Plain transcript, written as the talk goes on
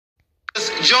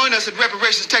Join us at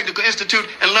Reparations Technical Institute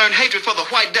and learn hatred for the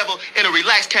white devil in a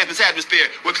relaxed campus atmosphere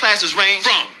where classes range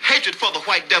from hatred for the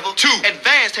white devil to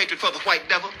advanced hatred for the white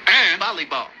devil and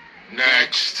volleyball.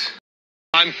 Next.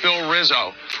 I'm Phil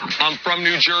Rizzo. I'm from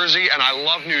New Jersey, and I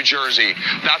love New Jersey.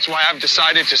 That's why I've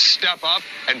decided to step up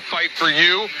and fight for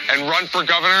you and run for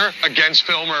governor against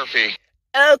Phil Murphy.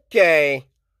 Okay,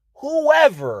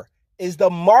 whoever is the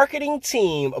marketing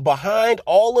team behind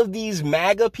all of these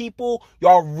MAGA people,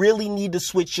 y'all really need to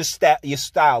switch your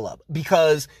style up,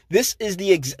 because this is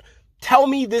tell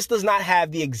me this does not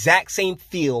have the exact same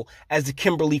feel as the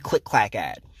Kimberly Click Clack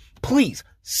ad. Please,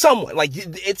 someone, like,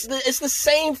 it's the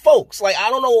same folks. Like, I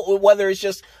don't know whether it's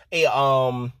just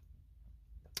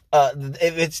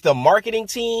if it's the marketing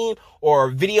team or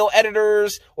video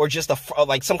editors or just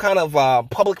like some kind of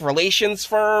public relations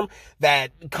firm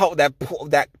that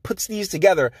puts these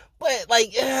together. But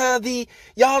like,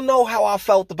 y'all know how I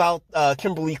felt about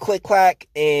Kimberly Click Clack,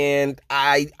 and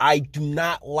I do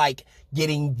not like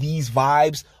getting these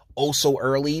vibes oh so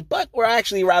early, but we're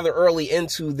actually rather early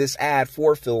into this ad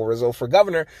for Phil Rizzo for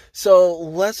governor. So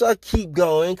let's keep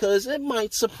going, because it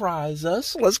might surprise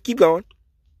us. Let's keep going.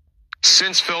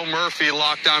 Since Phil Murphy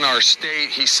locked down our state,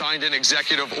 he signed an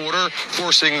executive order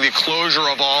forcing the closure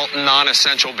of all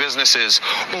non-essential businesses.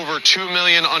 Over 2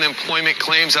 million unemployment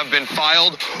claims have been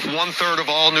filed. 1/3 of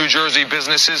all New Jersey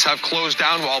businesses have closed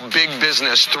down while big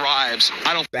business thrives.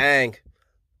 Bang.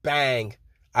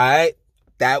 All right.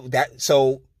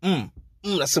 So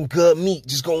that's some good meat.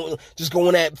 Just going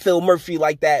at Phil Murphy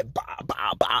like that.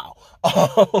 Bow.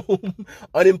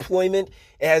 Unemployment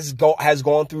has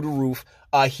gone through the roof.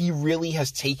 He really has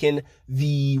taken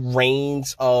the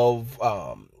reins of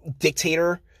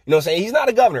dictator. You know what I'm saying? He's not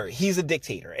a governor. He's a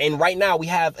dictator. And right now we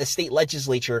have a state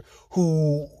legislature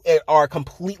who are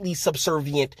completely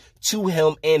subservient to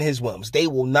him and his whims. They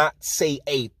will not say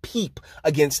a peep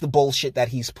against the bullshit that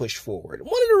he's pushed forward.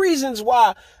 One of the reasons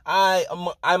why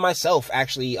I myself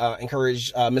actually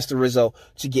encourage Mr. Rizzo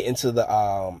to get into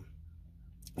the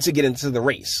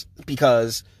race,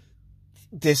 because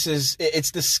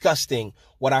it's disgusting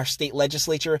what our state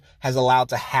legislature has allowed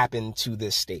to happen to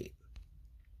this state.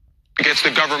 It's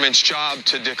the government's job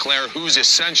to declare who's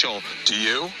essential. Do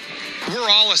you? We're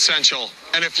all essential.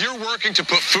 And if you're working to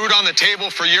put food on the table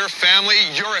for your family,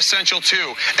 you're essential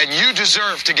too. And you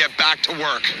deserve to get back to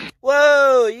work.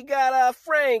 Whoa, you got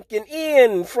Frank and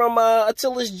Ian from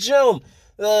Attila's Gym.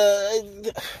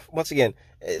 Once again,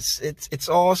 it's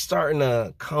all starting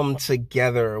to come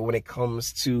together when it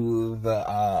comes to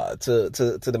the to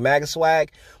the MAGA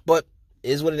swag, but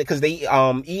is what it is, because they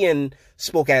Ian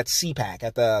spoke at CPAC,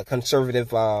 at the conservative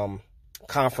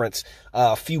conference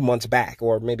a few months back,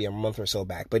 or maybe a month or so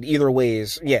back. But either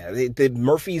ways, yeah,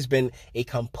 Murphy's been a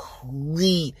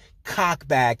complete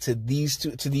cockbag to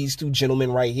these two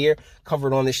gentlemen right here,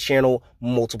 covered on this channel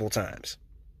multiple times.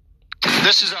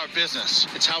 This is our business.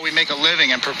 It's how we make a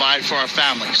living and provide for our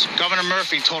families. Governor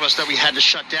Murphy told us that we had to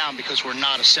shut down because we're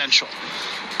not essential.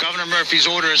 Governor Murphy's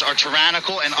orders are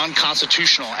tyrannical and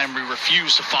unconstitutional, and we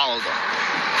refuse to follow them.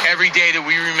 Every day that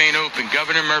we remain open,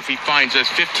 Governor Murphy fines us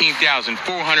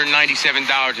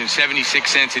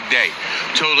 $15,497.76 a day,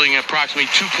 totaling approximately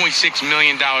 $2.6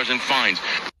 million in fines.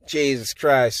 Jesus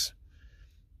Christ.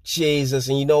 Jesus.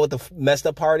 And you know what the messed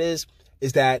up part is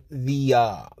that the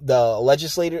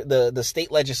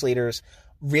state legislators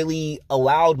really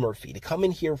allowed Murphy to come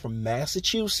in here from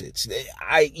Massachusetts.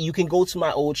 You can go to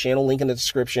my old channel, link in the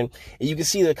description, and you can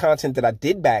see the content that I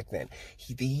did back then.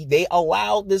 They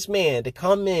allowed this man to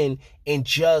come in and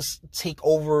just take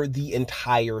over the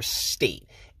entire state.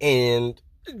 And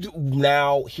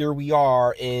now here we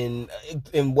are in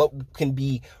what can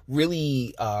be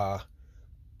really,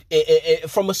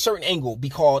 from a certain angle, be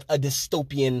called a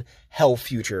dystopian hell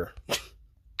future.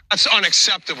 That's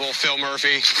unacceptable, Phil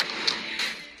Murphy.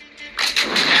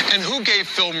 And who gave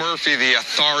Phil Murphy the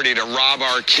authority to rob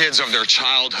our kids of their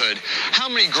childhood? How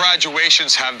many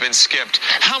graduations have been skipped?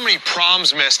 How many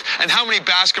proms missed? And how many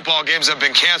basketball games have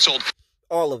been canceled?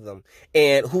 All of them.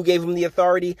 And who gave him the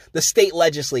authority? The state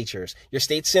legislatures. Your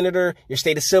state senator, your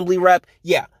state assembly rep.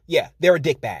 Yeah, they're a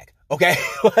dickbag. Okay,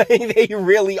 they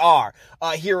really are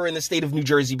here in the state of New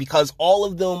Jersey, because all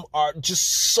of them are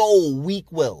just so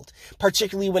weak-willed,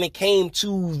 particularly when it came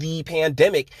to the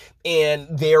pandemic and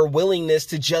their willingness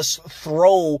to just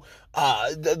throw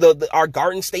our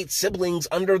Garden State siblings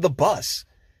under the bus.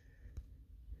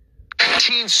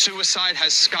 Teen suicide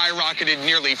has skyrocketed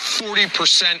nearly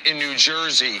 40% in New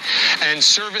Jersey, and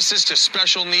services to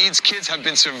special needs kids have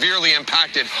been severely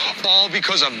impacted, all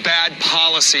because of bad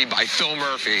policy by Phil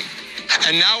Murphy.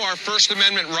 And now our First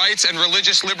Amendment rights and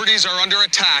religious liberties are under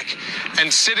attack,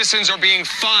 and citizens are being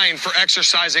fined for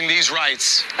exercising these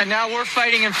rights. And now we're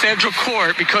fighting in federal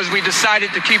court because we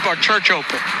decided to keep our church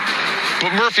open.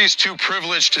 But Murphy's too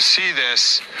privileged to see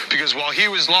this, because while he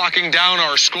was locking down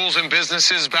our schools and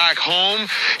businesses back home,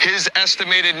 his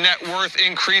estimated net worth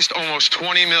increased almost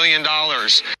 $20 million.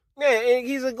 Yeah,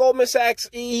 he's a Goldman Sachs.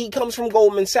 He comes from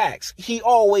Goldman Sachs. He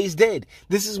always did.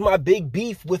 This is my big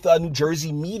beef with New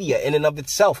Jersey media in and of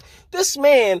itself. This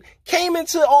man came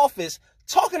into office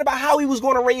talking about how he was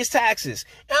going to raise taxes.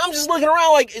 And I'm just looking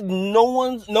around like, no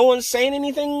one's saying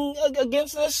anything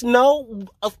against this? No,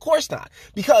 of course not.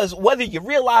 Because whether you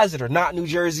realize it or not, New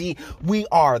Jersey, we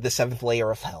are the seventh layer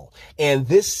of hell. And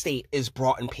this state is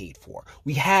brought and paid for.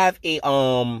 We have a,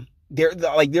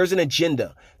 there's an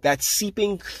agenda that's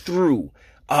seeping through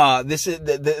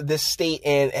this state,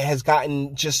 and has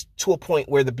gotten just to a point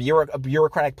where the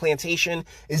bureaucratic plantation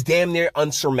is damn near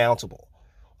unsurmountable.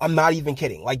 I'm not even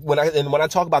kidding. Like when I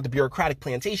talk about the bureaucratic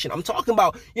plantation, I'm talking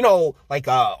about,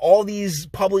 all these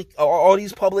public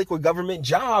or government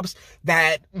jobs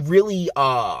that really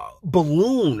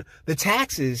balloon the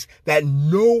taxes that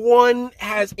no one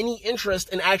has any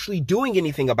interest in actually doing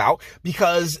anything about,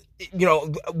 because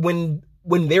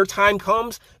when their time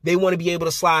comes, they want to be able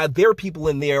to slide their people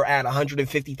in there at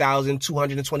 $150,000,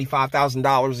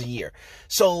 $225,000 a year.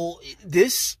 So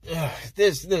there's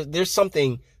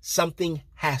something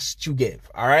has to give.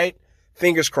 All right.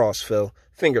 Fingers crossed, Phil.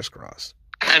 Fingers crossed.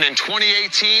 And in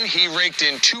 2018, he raked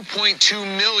in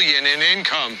 $2.2 million in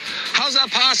income. How's that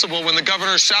possible when the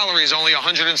governor's salary is only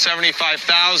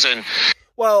 $175,000?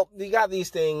 Well, you got these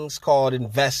things called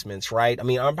investments, right? I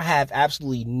mean, I have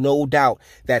absolutely no doubt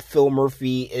that Phil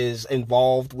Murphy is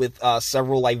involved with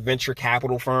several venture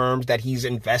capital firms that he's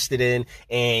invested in,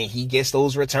 and he gets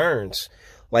those returns.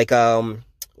 Like,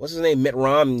 what's his name? Mitt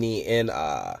Romney and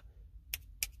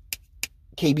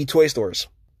KB Toy Stores.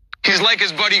 He's like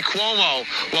his buddy Cuomo.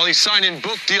 While he's signing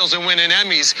book deals and winning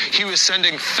Emmys, he was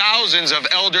sending thousands of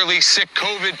elderly, sick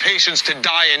COVID patients to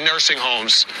die in nursing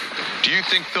homes. Do you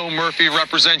think Phil Murphy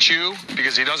represents you?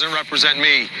 Because he doesn't represent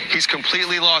me. He's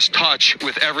completely lost touch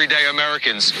with everyday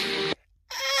Americans.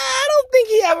 I don't think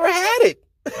he ever had it.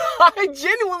 I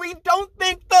genuinely don't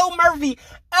think Phil Murphy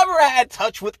ever had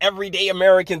touch with everyday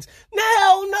Americans.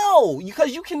 No,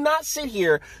 because you cannot sit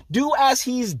here, do as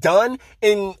he's done,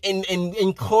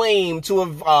 and claim to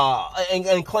have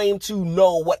and claim to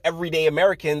know what everyday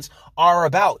Americans are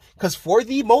about. Because for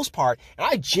the most part, and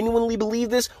I genuinely believe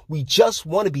this,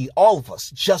 all of us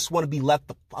just want to be left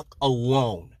the fuck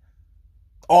alone.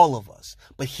 All of us.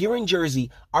 But here in Jersey,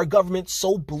 our government's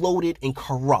so bloated and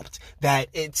corrupt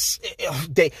that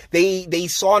they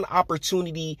saw an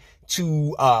opportunity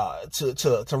to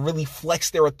really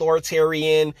flex their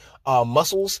authoritarian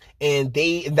muscles, and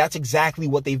that's exactly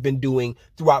what they've been doing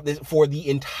throughout this for the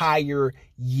entire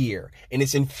year. And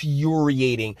it's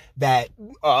infuriating that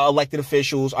elected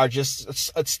officials are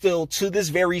just still to this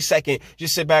very second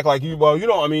just sit back like,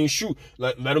 shoot,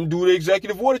 let them do the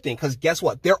executive order thing. Because guess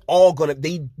what? They're all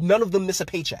none of them miss a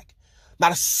paycheck.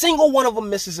 Not a single one of them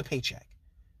misses a paycheck.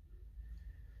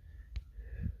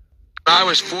 When I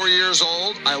was 4 years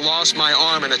old, I lost my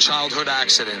arm in a childhood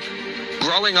accident.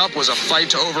 Growing up was a fight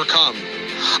to overcome.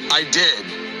 I did.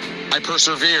 I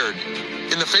persevered.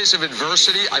 In the face of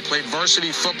adversity, I played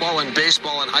varsity football and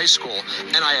baseball in high school,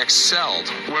 and I excelled.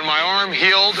 When my arm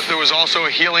healed, there was also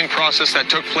a healing process that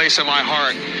took place in my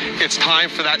heart. It's time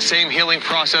for that same healing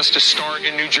process to start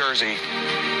in New Jersey.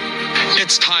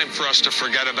 It's time for us to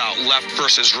forget about left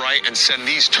versus right and send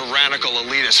these tyrannical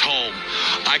elitists home.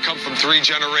 I come from 3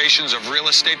 generations of real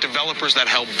estate developers that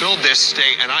helped build this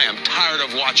state, and I am tired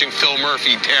of watching Phil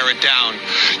Murphy tear it down.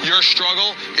 Your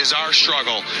struggle is our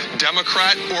struggle,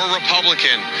 Democrat or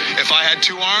Republican. If I had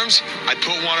 2 arms, I'd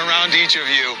put one around each of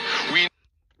you.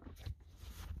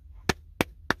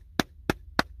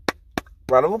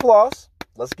 Round of applause.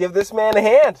 Let's give this man a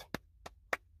hand.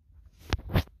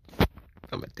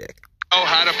 I'm a dick. Know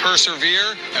how to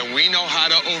persevere, and we know how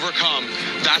to overcome.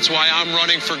 That's why I'm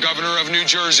running for governor of New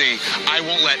Jersey. I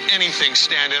won't let anything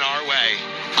stand in our way.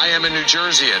 I am a New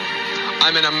Jerseyan.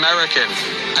 I'm an American.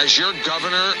 As your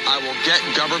governor, I will get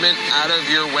government out of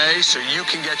your way so you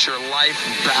can get your life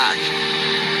back.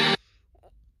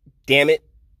 Damn it.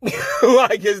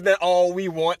 Like, isn't that all we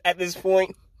want at this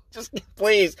point? Just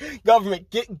please, government,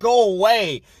 go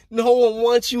away. No one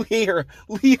wants you here.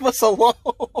 Leave us alone.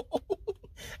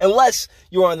 Unless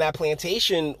you're on that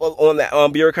plantation, on that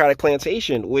bureaucratic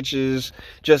plantation, which is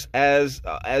just as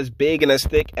big and as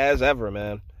thick as ever,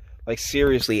 man. Like,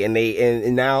 seriously. And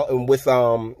and now, and with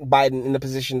Biden in the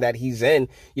position that he's in,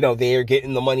 you know, they're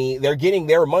getting the money, they're getting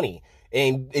their money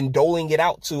and doling it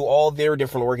out to all their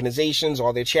different organizations,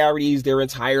 all their charities, their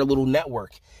entire little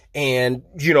network. And,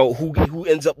 you know, who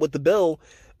ends up with the bill?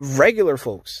 Regular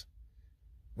folks.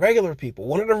 Regular people.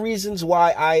 One of the reasons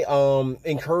why I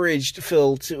encouraged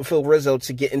Phil Rizzo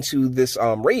to get into this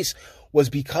race was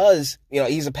because, you know,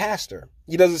 he's a pastor.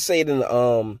 He doesn't say it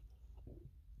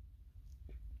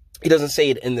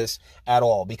in this at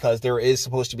all, because there is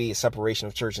supposed to be a separation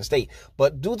of church and state.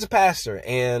 But dude's a pastor,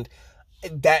 and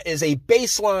that is a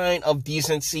baseline of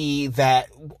decency that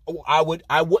I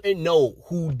wouldn't know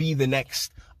who'd be the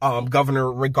next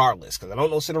governor regardless, because I don't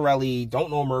know Citarelli,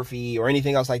 don't know Murphy or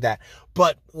anything else like that.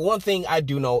 But one thing I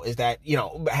do know is that, you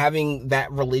know, having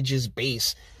that religious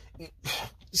base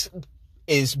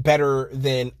is better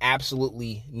than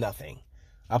absolutely nothing.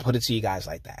 I'll put it to you guys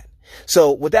like that.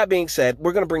 So with that being said,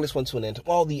 we're going to bring this one to an end.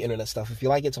 All the internet stuff. If you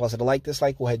like it, toss it a like,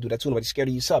 dislike, go ahead and do that too. Nobody's scared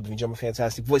of you. Sub if you enjoy my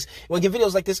fantastic voice. You want to get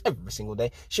videos like this every single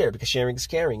day, share it, because sharing is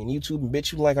caring. And YouTube and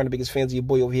Bitchute like aren't the biggest fans of your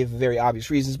boy over here for very obvious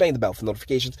reasons. Bang the bell for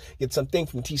notifications. Get something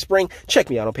from Teespring. Check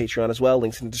me out on Patreon as well.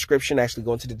 Links in the description. Actually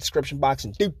go into the description box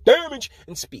and do damage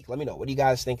and speak. Let me know. What do you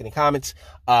guys think in the comments?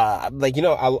 Like, you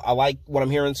know, I like what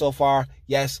I'm hearing so far.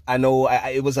 Yes, I know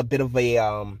it was a bit of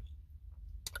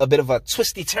a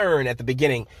twisty turn at the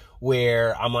beginning,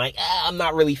 where I'm like, I'm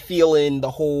not really feeling the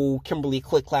whole Kimberly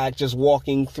Click-Clack just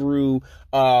walking through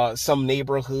some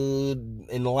neighborhood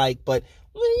and the like. But,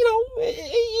 you know,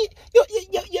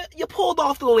 you pulled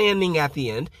off the landing at the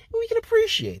end, and we can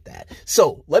appreciate that.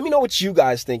 So let me know what you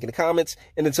guys think in the comments,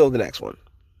 and until the next one.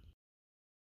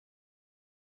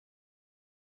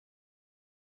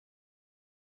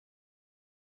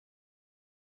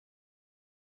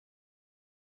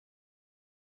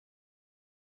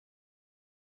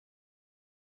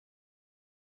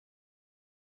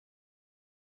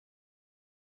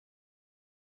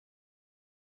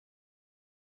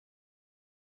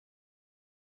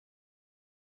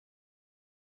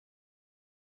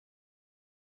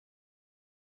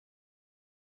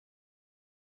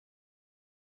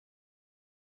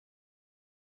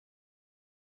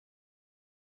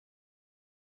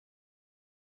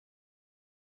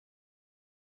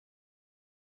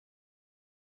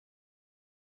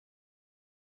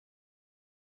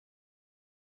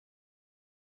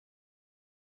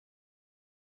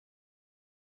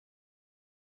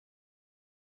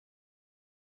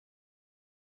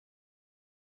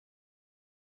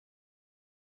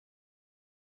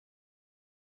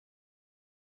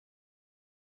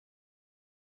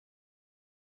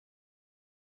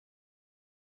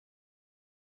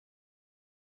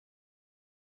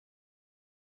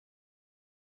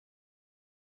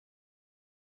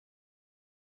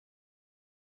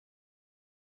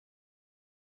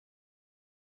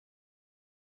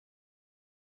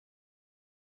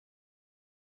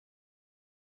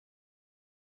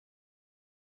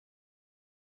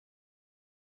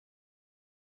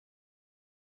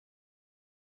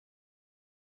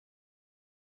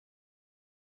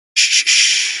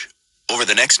 Shh. Over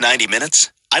the next 90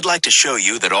 minutes, I'd like to show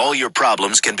you that all your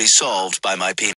problems can be solved by my penis.